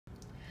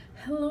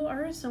Hello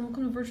artists, and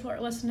welcome to virtual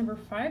art lesson number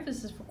 5.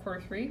 This is for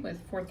quarter 3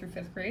 with 4th through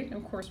 5th grade, and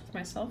of course with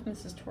myself,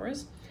 Mrs.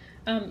 Torres.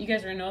 You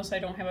guys are going to notice I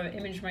don't have an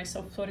image of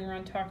myself floating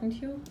around talking to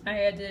you. I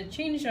had to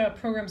change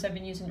programs I've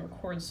been using to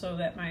record so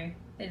that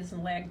it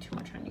doesn't lag too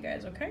much on you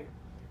guys, okay?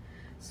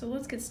 So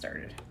let's get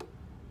started.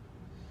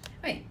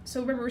 Alright, so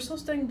remember we're still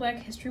studying Black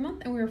History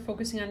Month, and we were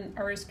focusing on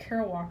artist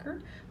Carol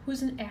Walker, who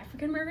is an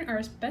African-American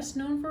artist best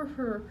known for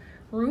her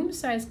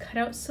room-sized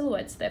cutout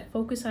silhouettes that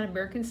focus on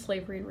American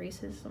slavery and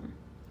racism.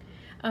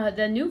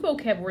 The new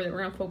vocab word that we're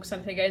going to focus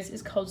on today, guys,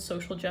 is called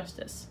social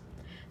justice.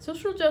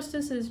 Social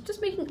justice is just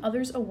making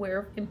others aware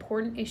of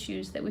important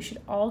issues that we should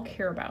all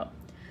care about.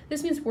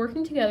 This means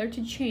working together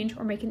to change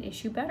or make an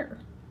issue better.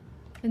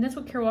 And that's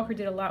what Carol Walker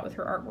did a lot with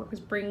her artwork,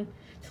 was bring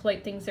to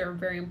light things that are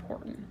very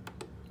important.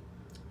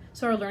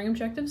 So our learning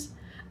objectives: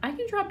 I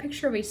can draw a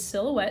picture of a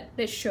silhouette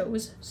that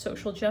shows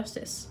social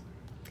justice.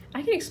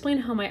 I can explain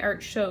how my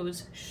art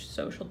shows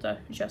social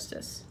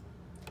justice.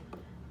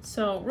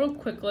 So real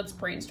quick, let's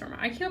brainstorm.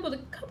 I came up with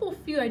a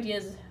few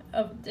ideas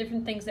of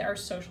different things that are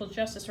social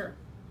justice or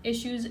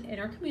issues in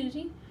our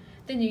community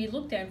that need to be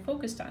looked at and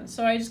focused on.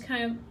 So I just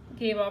kind of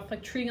gave off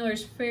like treating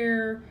others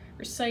fair,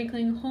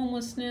 recycling,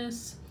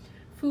 homelessness,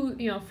 food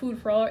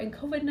for all, and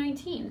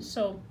COVID-19.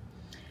 So,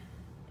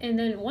 and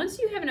then once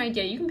you have an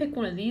idea, you can pick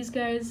one of these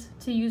guys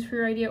to use for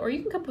your idea, or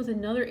you can come up with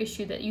another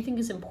issue that you think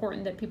is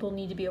important that people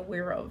need to be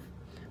aware of.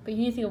 But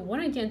you need to think of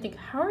one idea and think,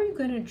 how are you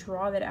going to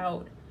draw that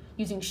out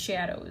using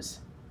shadows?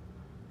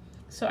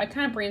 So I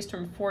kind of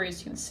brainstormed 4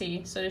 as you can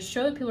see. So to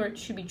show that people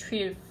should be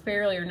treated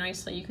fairly or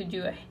nicely, you could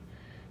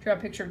draw a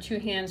picture of 2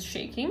 hands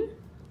shaking,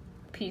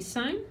 peace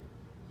sign.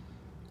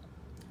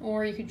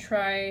 Or you could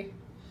try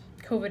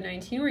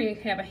COVID-19, where you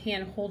have a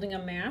hand holding a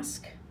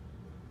mask.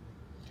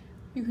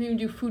 You can even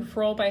do food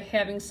for all by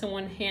having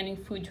someone handing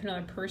food to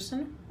another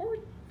person, or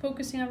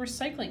focusing on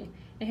recycling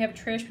and have a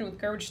trash bin with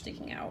garbage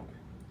sticking out.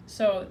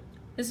 So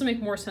this will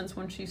make more sense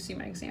once you see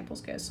my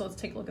examples, guys. So let's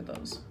take a look at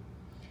those.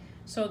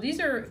 So these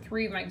are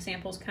 3 of my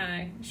examples,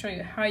 kind of showing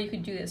you how you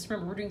could do this.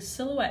 Remember, we're doing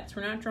silhouettes.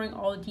 We're not drawing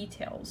all the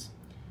details.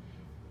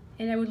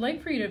 And I would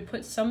like for you to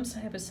put some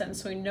type of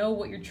sentence so we know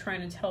what you're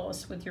trying to tell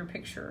us with your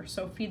picture.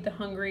 So feed the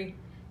hungry,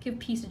 give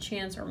peace a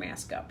chance, or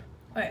mask up.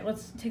 All right,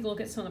 let's take a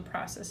look at some of the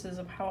processes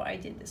of how I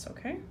did this,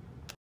 okay?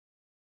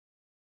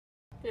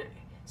 Yeah.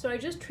 So I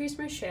just traced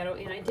my shadow,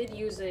 and I did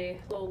use a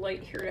little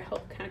light here to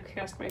help kind of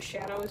cast my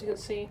shadow, as you can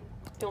see.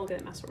 Don't look at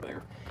that mess over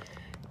there.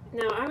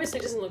 Now, obviously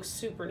it doesn't look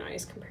super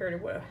nice compared to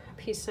what a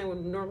peace sign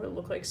would normally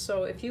look like.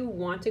 So if you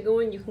want to go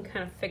in, you can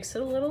kind of fix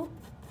it a little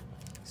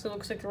so it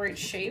looks like the right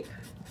shape.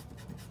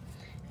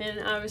 And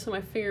obviously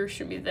my fingers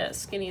should be that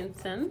skinny and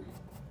thin.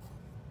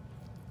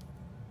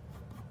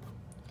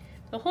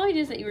 The whole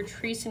idea is that you were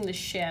tracing the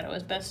shadow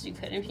as best as you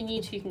could. And if you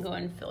need to, you can go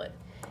ahead and fill it.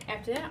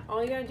 After that,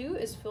 all you gotta do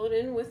is fill it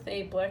in with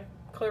a black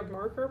colored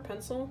marker,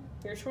 pencil,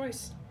 your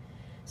choice.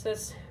 So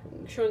that's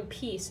showing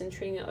peace and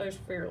treating others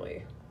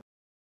fairly.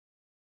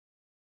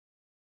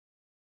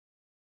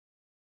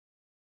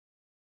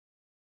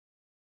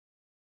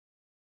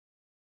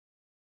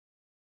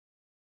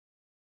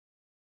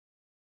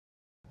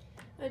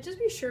 Just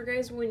be sure,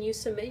 guys, when you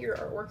submit your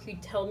artwork, you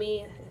tell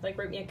me, like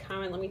write me a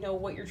comment, let me know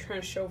what you're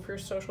trying to show for your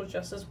social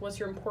justice, what's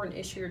your important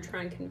issue you're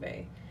trying to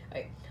convey.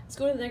 Alright, let's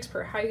go to the next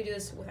part, how you do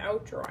this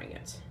without drawing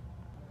it.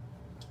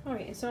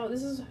 Alright, so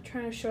this is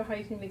trying to show how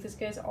you can make this,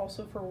 guys,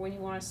 also for when you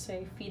want to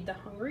say feed the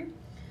hungry.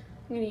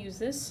 I'm going to use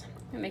this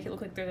and make it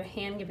look like there's a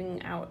hand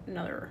giving out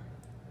another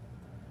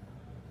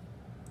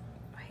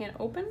hand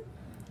open,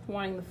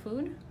 wanting the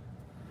food.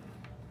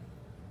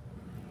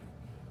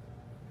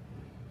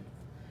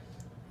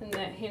 And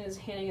that hand is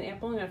handing an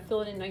apple. I'm going to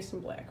fill it in nice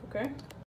and black, okay?